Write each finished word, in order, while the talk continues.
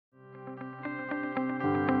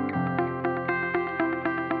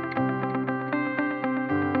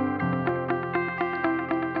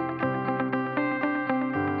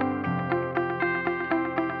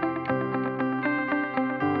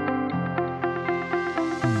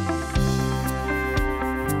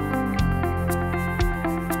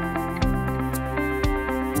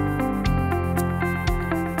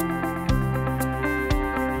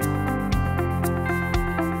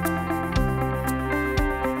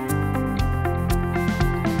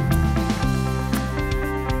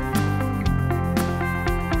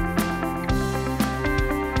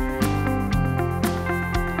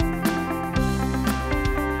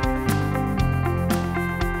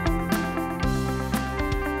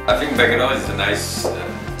I think Bangalore is a nice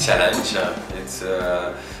challenge. It's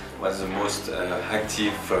one of the most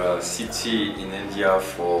active city in India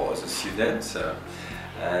for the students.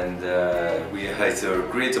 And we had a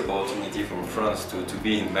great opportunity from France to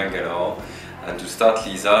be in Bangalore and to start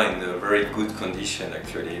LISAA in a very good condition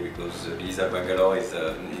actually, because LISAA Bangalore is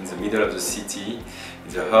in the middle of the city,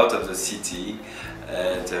 in the heart of the city,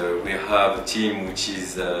 and we have a team which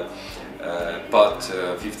is part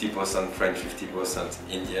 50% French,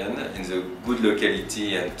 50% Indian, in the good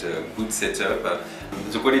locality and good setup.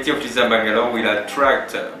 The quality of LISAA Bangalore will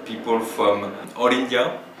attract people from all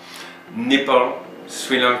India, Nepal,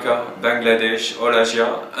 Sri Lanka, Bangladesh, all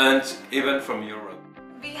Asia, and even from Europe.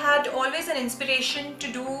 We had always an inspiration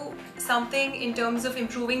to do something in terms of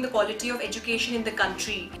improving the quality of education in the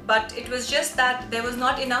country, but it was just that there was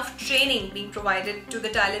not enough training being provided to the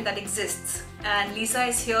talent that exists, and LISAA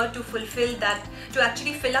is here to fulfill that, to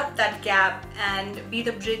actually fill up that gap and be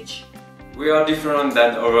the bridge. We are different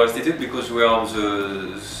than our institute because we are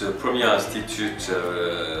the premier institute,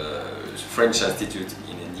 French institute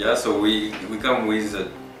in India, so we come with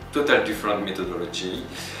a total different methodology.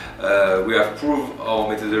 We have proved our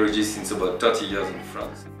methodology since about 30 years in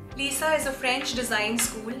France. LISAA is a French design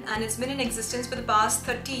school and it's been in existence for the past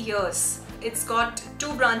 30 years. It's got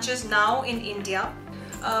 2 branches now in India.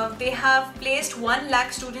 They have placed 1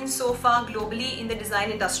 lakh students so far globally in the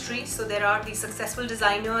design industry. So there are these successful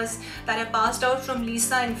designers that have passed out from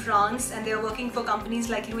LISAA in France, and they are working for companies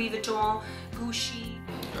like Louis Vuitton, Gucci.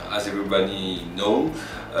 As everybody knows,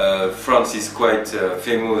 France is quite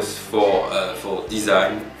famous for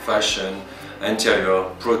design, fashion, interior,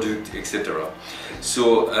 product, etc.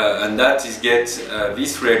 So, and that is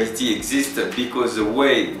this reality exists because the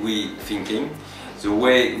way we thinking, the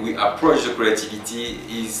way we approach the creativity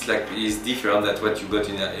is different than what you got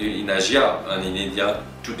in Asia and in India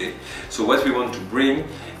today. So what we want to bring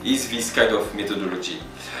is this kind of methodology,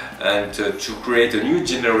 and to create a new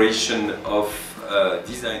generation of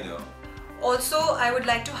designer. Also, I would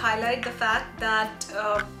like to highlight the fact that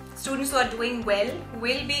students who are doing well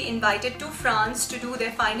will be invited to France to do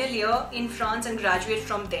their final year in France and graduate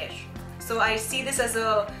from there. So I see this as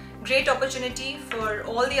a great opportunity for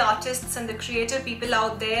all the artists and the creative people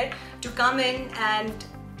out there to come in and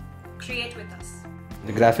create with us.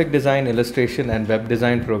 The graphic design, illustration and web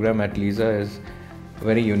design program at LISAA is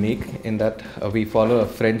very unique in that we follow a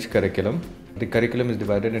French curriculum. The curriculum is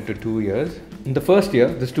divided into 2 years. In the first year,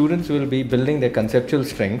 the students will be building their conceptual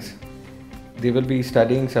strengths. They will be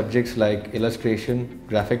studying subjects like illustration,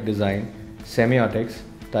 graphic design, semiotics,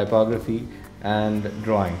 typography, and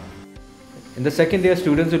drawing. In the second year,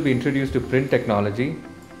 students will be introduced to print technology.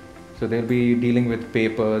 So they'll be dealing with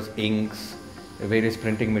papers, inks, various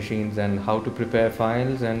printing machines, and how to prepare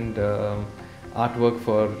files and artwork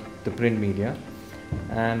for the print media.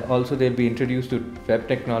 And also they'll be introduced to web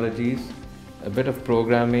technologies, a bit of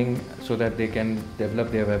programming so that they can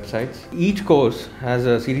develop their websites. Each course has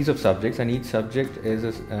a series of subjects, and each subject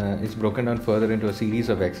is broken down further into a series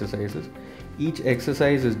of exercises. Each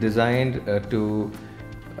exercise is designed to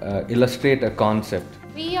illustrate a concept.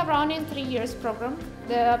 We are running 3 years program.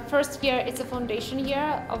 The first year is a foundation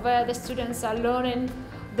year where the students are learning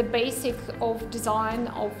the basic of design,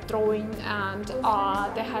 of drawing, and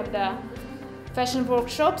they have the fashion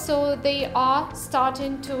workshop, so they are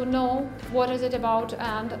starting to know what is it about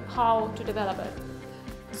and how to develop it.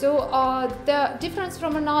 So the difference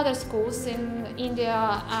from another schools in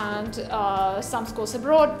India and some schools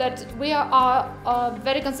abroad, that we are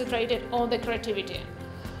very concentrated on the creativity.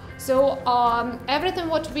 So everything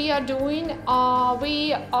what we are doing,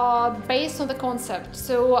 we are based on the concept.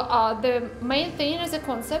 So the main thing is a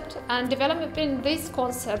concept, and developing this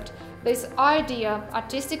concept, this idea,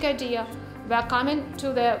 artistic idea, we are coming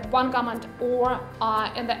to the one garment or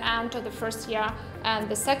in the end of the first year and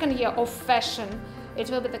the second year of fashion, it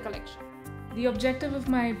will be the collection. The objective of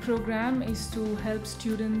my program is to help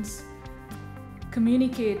students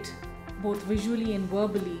communicate both visually and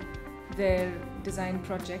verbally their design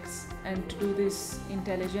projects, and to do this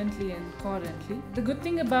intelligently and coherently. The good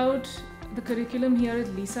thing about the curriculum here at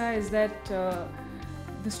LISAA is that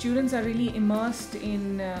the students are really immersed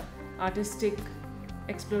in artistic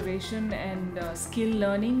exploration and skill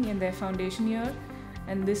learning in their foundation year,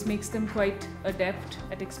 and this makes them quite adept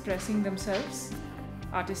at expressing themselves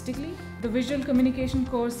artistically. The visual communication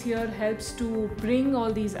course here helps to bring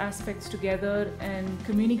all these aspects together and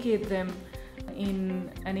communicate them in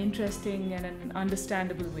an interesting and an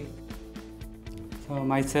understandable way. So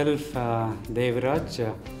myself,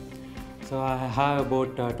 Devraj. So I have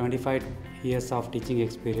about 25 years of teaching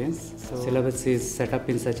experience. So syllabus is set up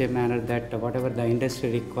in such a manner that whatever the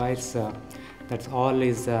industry requires, That's all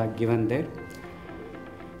is given there.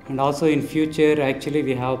 And also in future, actually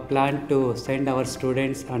we have planned to send our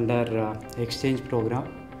students under exchange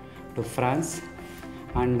program to France,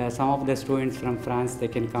 and some of the students from France, they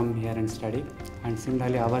can come here and study, and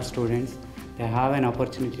similarly our students, they have an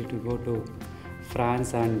opportunity to go to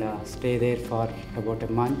France and stay there for about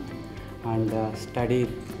a month and study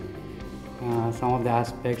some of the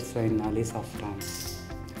aspects in LISAA France.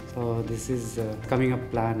 So this is coming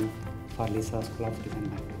up plan for LISAA School of Design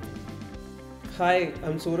Bangalore. Hi,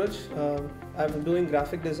 I'm Suraj. I'm doing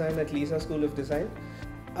graphic design at LISAA School of Design.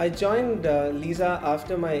 I joined LISAA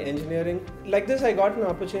after my engineering. Like this, I got an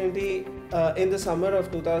opportunity in the summer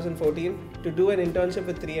of 2014 to do an internship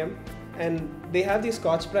with 3M, and they have the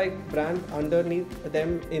Scotch Brite brand underneath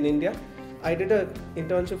them in India. I did an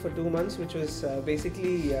internship for 2 months, which was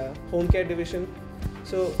basically home care division.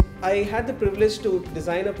 So I had the privilege to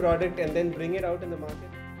design a product and then bring it out in the market.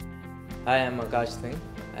 Hi, I'm Akash Singh.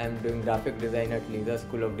 I'm doing graphic design at LISAA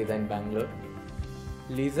School of Design, Bangalore.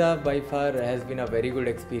 LISAA by far has been a very good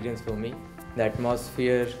experience for me. The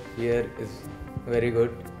atmosphere here is very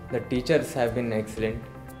good. The teachers have been excellent.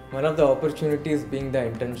 One of the opportunities being the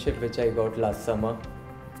internship which I got last summer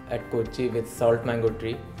at Kochi with Salt Mango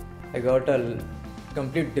Tree. I got a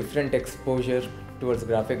complete different exposure towards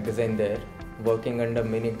graphic design there. Working under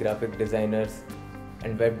many graphic designers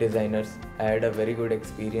and web designers, I had a very good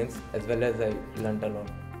experience as well as I learnt a lot.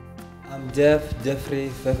 I'm Jeffrey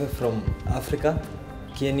Fefe from Africa,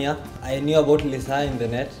 Kenya. I knew about LISAA in the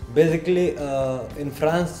net. Basically, in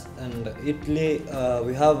France and Italy,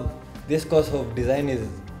 we have this course of design.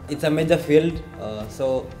 It's a major field.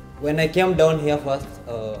 So when I came down here first,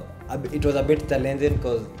 it was a bit challenging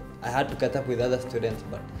because I had to catch up with other students.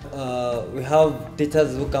 But we have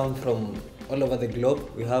teachers who come from all over the globe.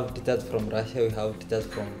 We have teachers from Russia, we have teachers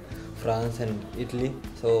from France and Italy.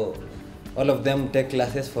 So all of them take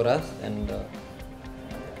classes for us, and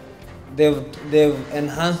they've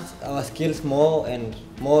enhanced our skills more and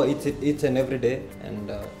more each and every day.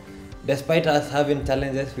 And despite us having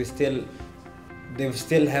challenges, they've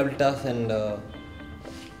still helped us and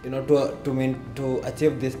to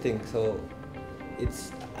achieve this thing. So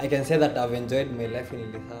I can say that I've enjoyed my life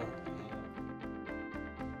in LISAA.